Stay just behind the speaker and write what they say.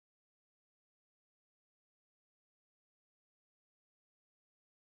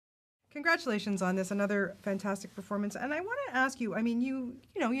Congratulations on this, another fantastic performance. And I want to ask you, I mean, you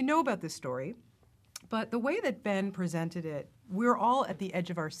know about this story, but the way that Ben presented it, we're all at the edge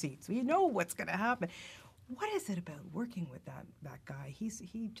of our seats. We know what's going to happen. What is it about working with that guy? He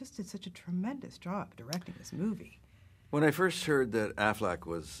just did such a tremendous job directing this movie. When I first heard that Affleck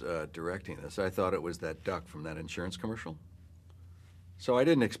was directing this, I thought it was that duck from that insurance commercial. So I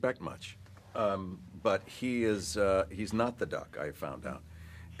didn't expect much. But he's not the duck, I found out.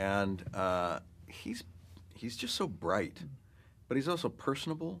 And he's just so bright, but he's also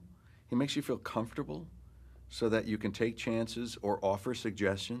personable. He makes you feel comfortable so that you can take chances or offer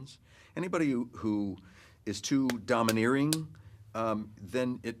suggestions. Anybody who is too domineering,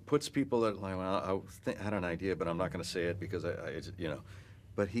 then it puts people at like, well, I had an idea, but I'm not going to say it because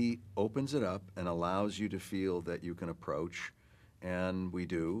But he opens it up and allows you to feel that you can approach, and we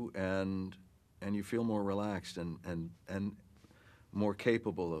do, and you feel more relaxed and more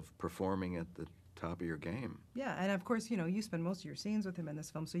capable of performing at the top of your game. Yeah, and of course, you spend most of your scenes with him in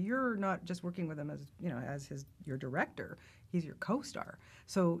this film, so you're not just working with him as your director. He's your co-star.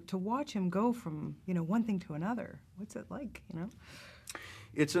 So to watch him go from one thing to another, what's it like?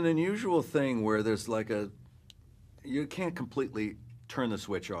 It's an unusual thing where there's like you can't completely turn the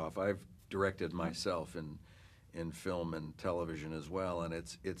switch off. I've directed myself in film and television as well, and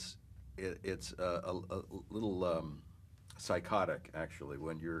it's a little psychotic actually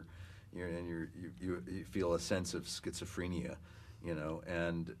when you feel a sense of schizophrenia,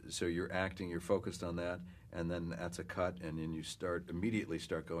 and so you're acting, you're focused on that, and then that's a cut, and then you immediately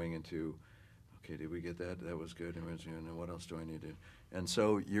start going into, okay, did we get that? That was good. And what else do I need to? And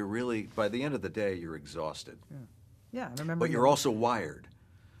so you're really, by the end of the day, you're exhausted. Yeah, I remember. But you're also wired.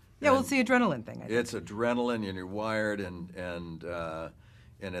 Yeah, well, it's the adrenaline thing. I think. It's adrenaline, and you're wired, and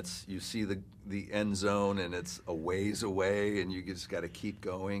it's you see the end zone, and it's a ways away, and you just got to keep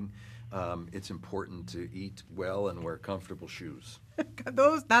going. It's important to eat well and wear comfortable shoes.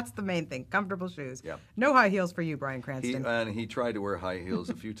 That's the main thing, comfortable shoes. Yeah. No high heels for you, Bryan Cranston. He tried to wear high heels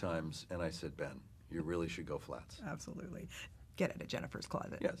a few times, and I said, Ben, you really should go flats. Absolutely. Get it at Jennifer's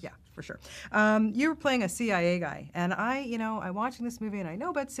Closet. Yes. Yeah, for sure. You were playing a CIA guy, and I'm watching this movie, and I know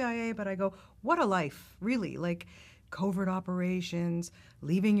about CIA, but I go, what a life, really. Like, covert operations,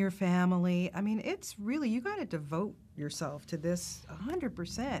 leaving your family. I mean, it's really, you got to devote yourself to this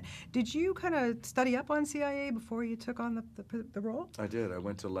 100%. Did you kind of study up on CIA before you took on the role? I did. I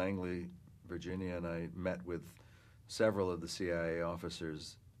went to Langley, Virginia, and I met with several of the CIA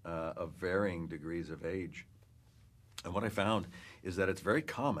officers of varying degrees of age. And what I found is that it's very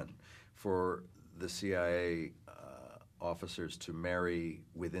common for the CIA officers to marry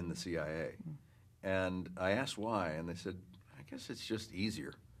within the CIA. And I asked why, and they said, I guess it's just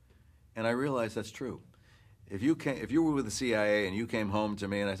easier. And I realized that's true. If you were with the CIA and you came home to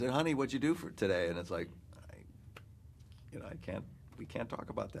me and I said, honey, what'd you do for today? And it's like, we can't talk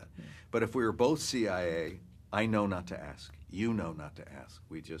about that. Yeah. But if we were both CIA, I know not to ask. You know not to ask.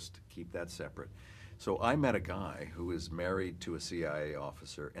 We just keep that separate. So I met a guy who is married to a CIA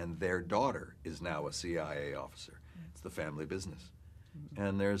officer, and their daughter is now a CIA officer. It's the family business.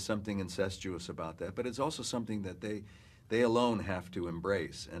 And there's something incestuous about that, but it's also something that they alone have to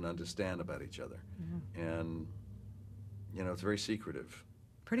embrace and understand about each other. And, it's very secretive.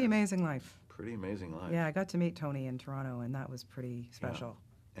 Pretty amazing life. Pretty amazing life. Yeah, I got to meet Tony in Toronto, and that was pretty special.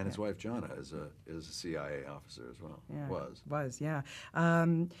 Yeah. And his wife, Jonna, is a CIA officer as well. Yeah, Was, yeah.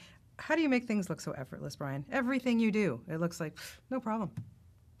 How do you make things look so effortless, Bryan? Everything you do, it looks like, no problem.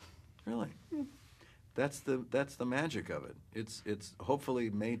 Really? That's the magic of it. It's hopefully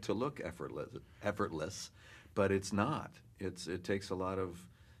made to look effortless, but it's not. It takes a lot of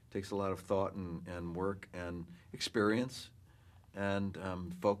thought and work and experience and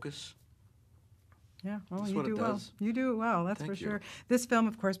focus. Yeah, well, that's you do well. You do it well, that's for sure. This film,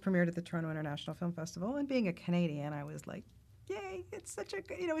 of course, premiered at the Toronto International Film Festival, and being a Canadian, I was like, yay! It's such a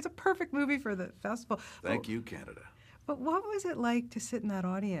it's a perfect movie for the festival. Thank you, Canada. But what was it like to sit in that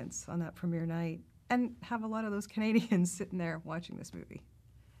audience on that premiere night and have a lot of those Canadians sitting there watching this movie?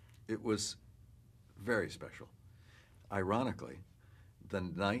 It was very special. Ironically, the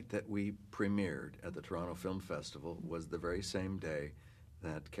night that we premiered at the Toronto Film Festival was the very same day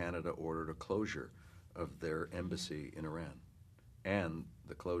that Canada ordered a closure of their embassy in Iran and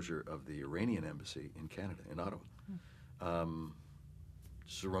the closure of the Iranian embassy in Canada, in Ottawa.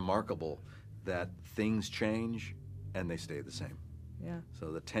 It's remarkable that things change and they stay the same. Yeah.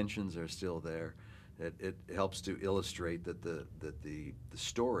 So the tensions are still there. It helps to illustrate that the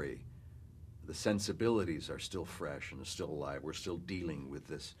story, the sensibilities are still fresh and are still alive. We're still dealing with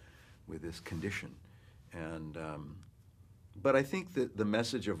this condition, and But I think that the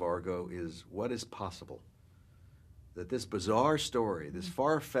message of Argo is what is possible. That this bizarre story, this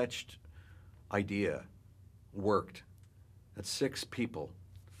far-fetched idea worked. That 6 people,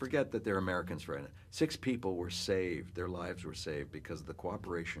 forget that they're Americans right now, 6 people were saved, their lives were saved because of the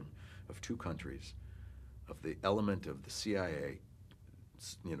cooperation of 2 countries, of the element of the CIA,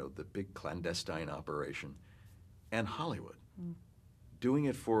 you know, the big clandestine operation, and Hollywood. Doing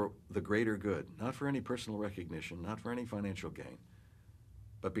it for the greater good, not for any personal recognition, not for any financial gain,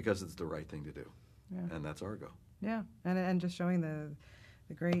 but because it's the right thing to do. Yeah. And that's Argo. Yeah, and just showing the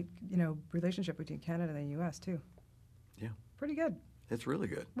great, you know, relationship between Canada and the U.S. too. Yeah. Pretty good. It's really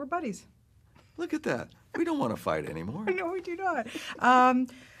good. We're buddies. Look at that. We don't want to fight anymore. No, we do not.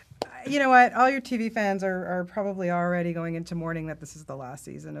 You know what? All your TV fans are probably already going into mourning that this is the last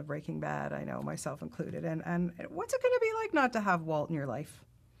season of Breaking Bad, I know, myself included. And what's it going to be like not to have Walt in your life?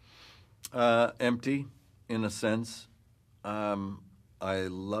 Empty, in a sense. I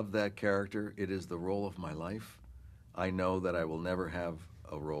love that character. It is the role of my life. I know that I will never have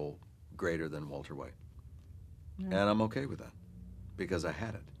a role greater than Walter White. Yeah. And I'm okay with that because I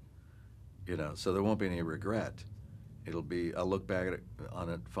had it. You know, so there won't be any regret. It'll be, I'll look back on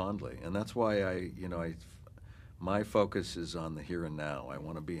it fondly. And that's why my focus is on the here and now. I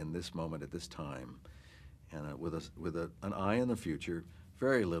want to be in this moment at this time and with an eye in the future,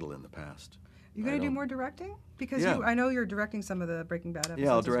 very little in the past. You going to do more directing? Because yeah. I know you're directing some of the Breaking Bad episodes.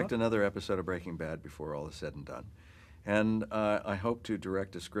 Yeah, I'll direct another episode of Breaking Bad before all is said and done. And I hope to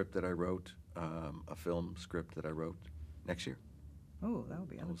direct a script that I wrote, a film script that I wrote next year. Oh, that would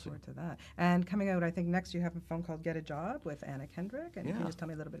be. I look forward to that. And coming out, I think next you have a film called Get a Job with Anna Kendrick. And can you just tell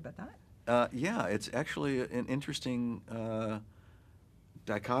me a little bit about that? Yeah, it's actually an interesting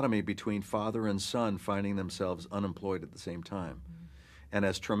dichotomy between father and son finding themselves unemployed at the same time. Mm-hmm. And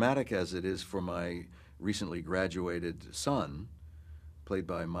as traumatic as it is for my recently graduated son, played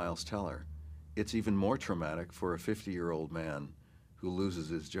by Miles Teller, it's even more traumatic for a 50-year-old man who loses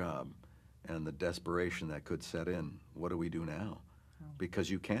his job and the desperation that could set in. What do we do now? Because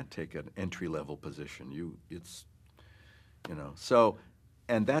you can't take an entry-level position. So,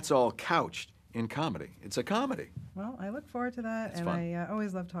 and that's all couched in comedy. It's a comedy. Well, I look forward to that, and I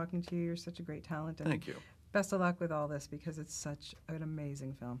always love talking to you. You're such a great talent. And thank you. Best of luck with all this because it's such an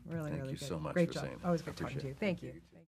amazing film. Really, really good. Thank you so much great for job. saying that. Always good talking to you. Thank you.